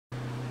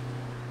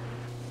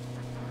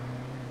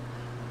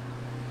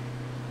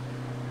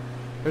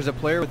There's a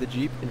player with a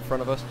Jeep in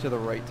front of us to the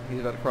right.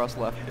 He's about to cross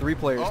left. Three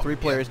players, Oh, three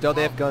players. yeah. No,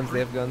 they have guns, they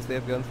have guns, they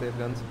have guns, they have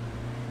guns.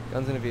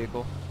 Guns in a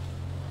vehicle.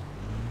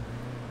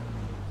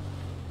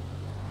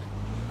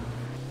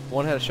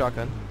 One had a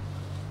shotgun.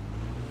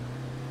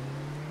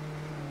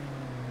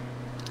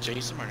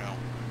 Chase him or no?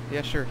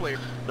 Yeah, sure. Player.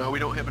 No, we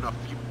don't have enough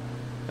fuel.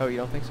 Oh, you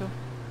don't think so?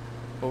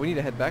 Well, we need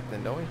to head back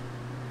then, don't we?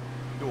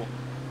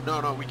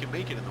 No, we can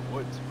make it in the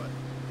woods, but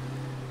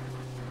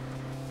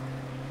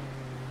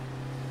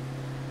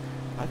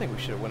I think we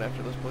should have went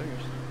after those players.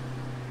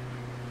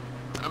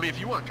 I mean, if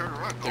you want to turn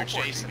around, go They're for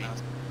it, chasing Jimmy.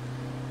 us.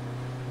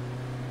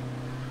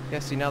 Yeah,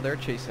 see, now they're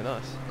chasing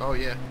us. Oh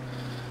yeah,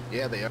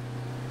 yeah they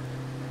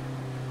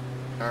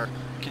are.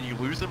 Can you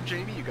lose them,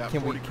 Jamie? You got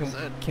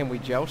 40%. Can we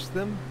joust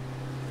them?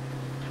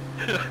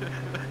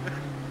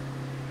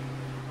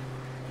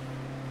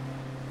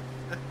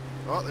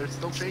 Oh, they're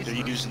still chasing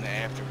They're us. using the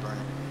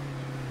afterburner.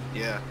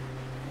 Yeah.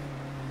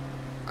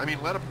 I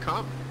mean, let them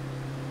come.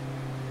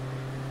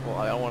 Well,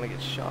 I don't want to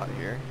get shot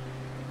here.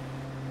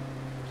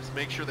 Just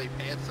make sure they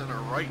pass center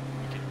right,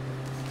 and we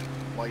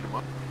can light them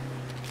up.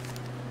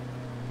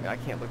 I mean, I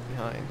can't look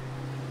behind.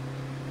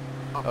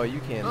 Oh, you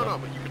can. No, though. no,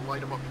 but you can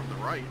light them up from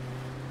the right.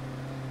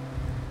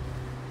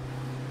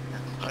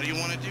 How do you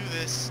want to do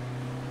this?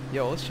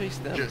 Yo, let's chase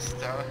them. Just,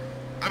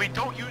 I mean,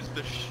 don't use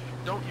the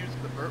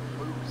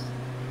blues.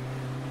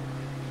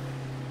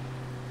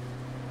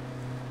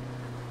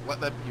 Let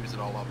them use it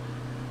all up.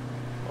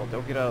 Well,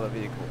 don't get out of the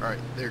vehicle. All right,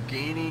 they're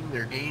gaining.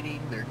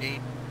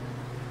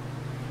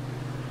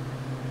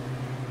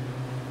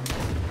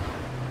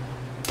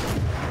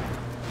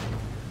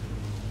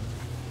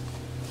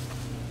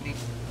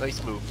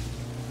 Nice move.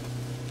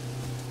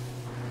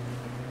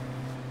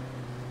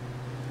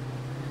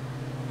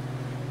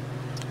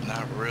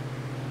 Not real.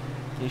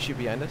 Can you shoot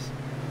behind us?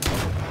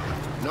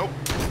 Nope.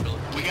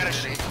 We gotta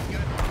shoot.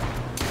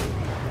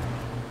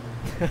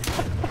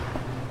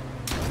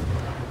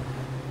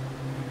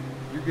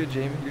 You're good,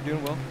 Jamie. You're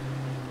doing well.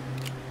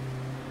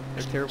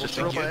 They're terrible. Just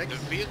throw throw back. The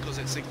vehicle's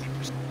at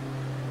 60%.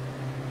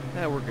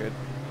 Yeah, we're good.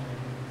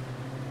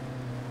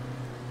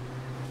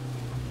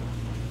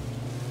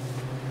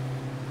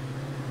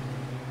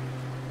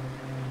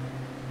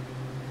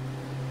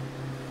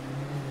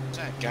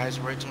 Guys,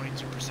 we're at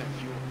 22%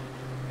 fuel.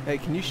 Hey,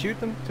 can you shoot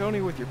them, Tony,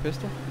 with your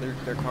pistol?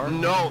 Their car?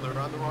 No, they're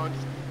on the wrong.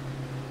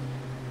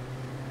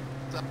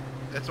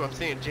 That's what I'm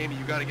saying, Jamie.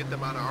 You got to get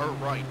them on our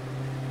right.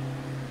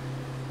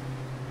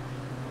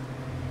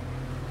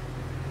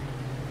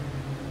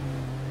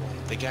 Well,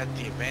 they got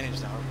the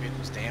advantage now. Our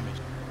vehicle's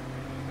damaged.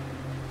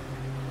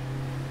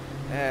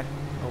 Eh.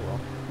 Oh well.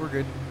 We're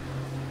good.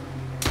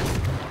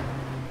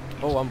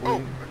 Oh, I'm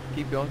bleeding.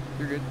 Keep going.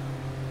 You're good.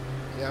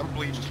 Yeah, I'm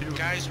bleeding too.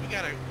 Guys, we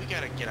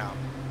gotta get out.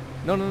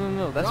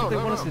 No. That's what they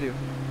want us to do.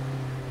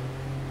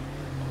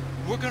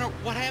 We're gonna.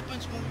 What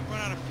happens when we run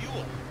out of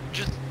fuel?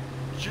 Just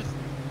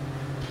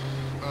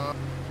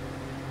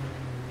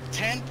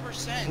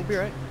 10%. We'll be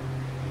right.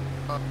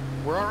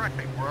 we're all right.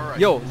 We're all right.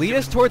 Yo, lead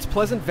us towards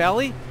Pleasant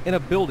Valley in a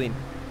building.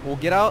 We'll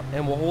get out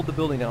and we'll hold the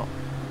building out.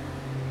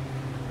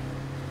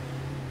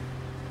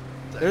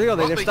 There you go.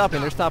 They're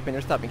stopping. They're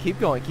stopping. Keep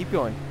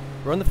going.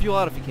 Run the fuel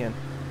out if you can.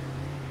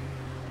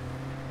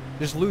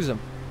 Just lose them.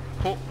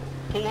 Pull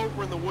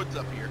over in the woods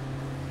up here.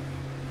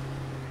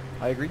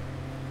 I agree.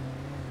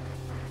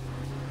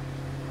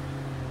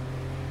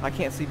 I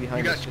can't see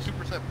behind You us. got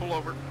 2% pull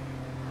over.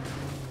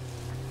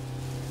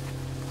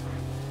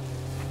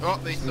 Oh,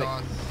 they saw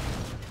us.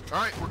 All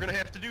right, we're gonna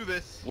have to do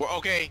this. We're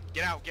okay.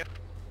 Get out. Get.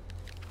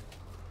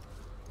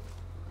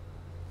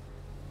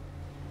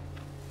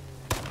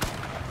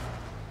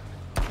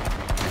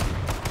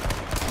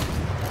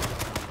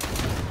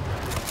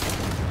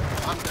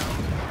 I'm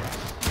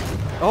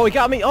down. Oh, he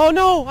got me. Oh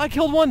no, I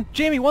killed one.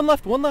 Jamie, one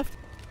left.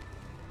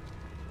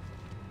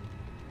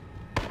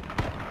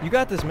 You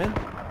got this, man.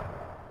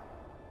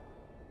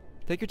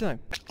 Take your time.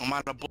 I'm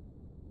on a bull.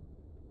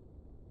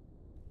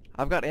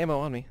 I've got ammo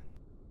on me.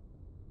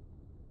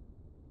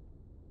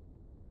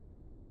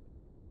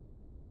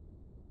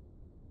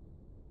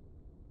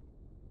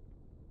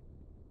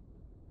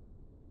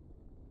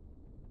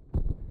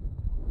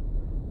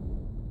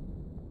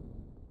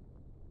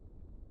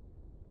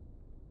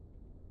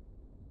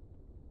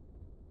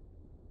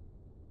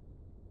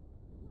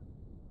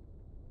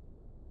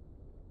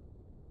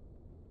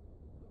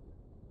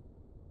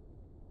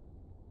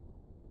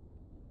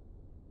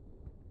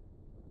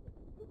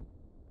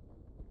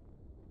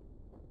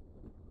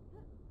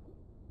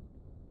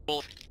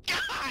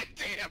 God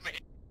damn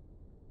it!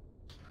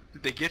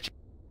 Did they get you?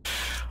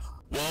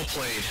 Well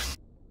played.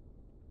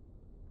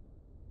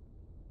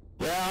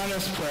 Yeah,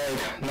 honest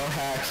played. No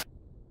hacks.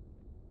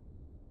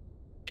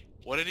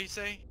 What did he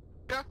say?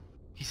 Yeah.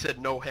 He said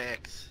no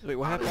hacks. Wait,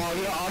 what happened?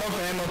 Oh, yeah, auto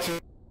ammo too.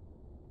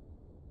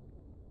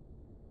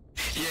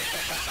 Yeah.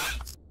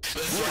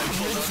 That's why I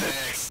pulled the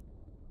axe.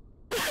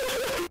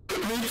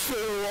 Me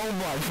too. Oh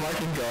my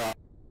fucking god.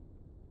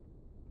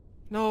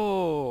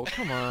 No,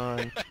 come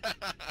on.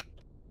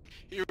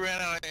 He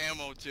ran out of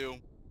ammo too.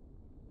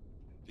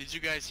 Did you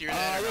guys hear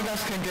that? You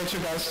guys can get you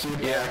guys to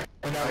Yeah,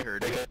 I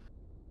heard it.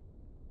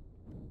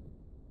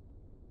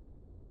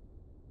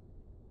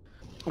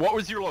 What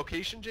was your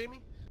location,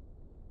 Jamie?